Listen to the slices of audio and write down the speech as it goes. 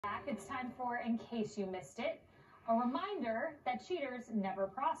back. It's time for In Case You Missed It. A reminder that cheaters never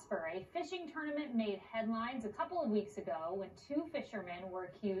prosper. A fishing tournament made headlines a couple of weeks ago when two fishermen were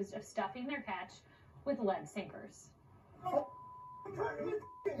accused of stuffing their catch with lead sinkers.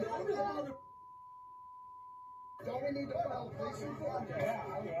 Don't we need to file a police report?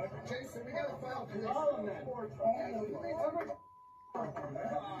 Yeah, Jason, we gotta file a police report.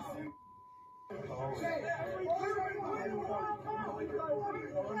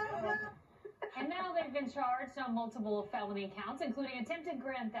 And now they've been charged on multiple felony counts, including attempted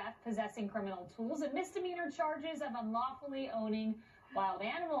grand theft, possessing criminal tools, and misdemeanor charges of unlawfully owning wild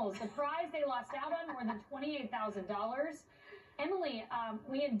animals. The prize they lost out on, more than $28,000. Emily,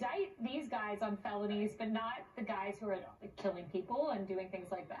 we indict these guys on felonies, but not the guys who are killing people and doing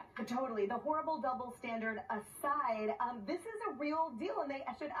things like that. Totally. The horrible double standard aside, this is a real deal, and they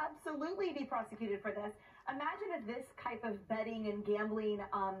should absolutely be prosecuted for this. Imagine if this type of betting and gambling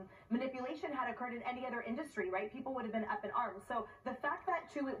manipulation had occurred in any other industry, right? People would have been up in arms. So the fact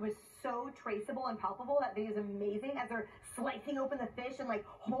that, too, it was so traceable and palpable, that is amazing, as they're slicing open the fish and, like,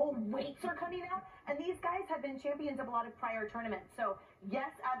 whole weights are coming out. And these guys have been champions of a lot of prior tournaments. So, yes,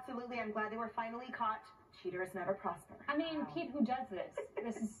 absolutely, I'm glad they were finally caught. Cheaters never prosper. I mean, wow. Pete, who does this?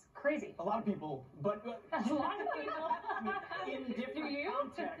 This is crazy. A lot of people, but a lot of people in different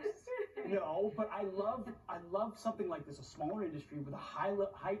contexts. No, but I love something like this, a smaller industry with a high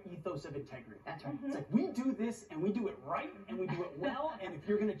ethos of integrity. That's right. It's like, we do this and we do it right and we do it well, and if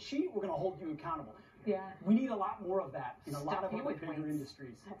you're going to cheat, we're going to hold you accountable. Yeah. We need a lot more of that in a lot of other bigger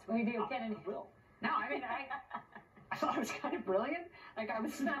industries. That's what we do. Kennedy. Will. No, I mean, I thought it was kind of brilliant. Like, I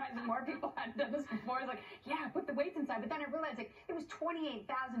was surprised that more people hadn't done this before. I was like, yeah, put the weights inside. But then I realized, like, it was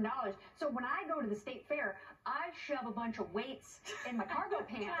 $28,000. So when I go to the state fair, I shove a bunch of weights in my cargo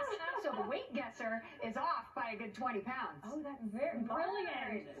pants. So the weight guesser is off by a good 20 pounds. Oh, that's very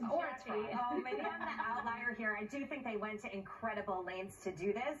brilliant. Or it's fine. Oh, maybe I'm the outlier here. I do think they went to incredible lengths to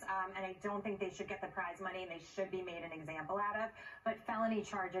do this, and I don't think they should get the prize money, and they should be made an example out of. But felony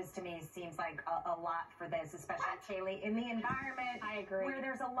charges to me seems like a lot for this, especially Kaylee, in the environment. I agree. Where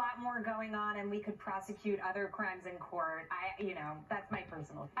there's a lot more going on, and we could prosecute other crimes in court. That's my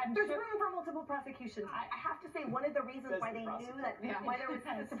personal. There's room for multiple prosecutions. I have to say, one of the reasons why they knew that, why there was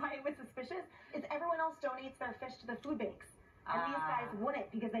why it was suspicious, is everyone else donates their fish to the food banks. And these guys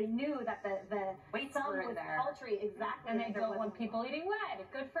wouldn't, because they knew that the weight sum was paltry. Exactly. And they don't want people eating lead.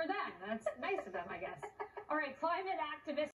 Good for them. That's nice of them, I guess. All right, climate activists.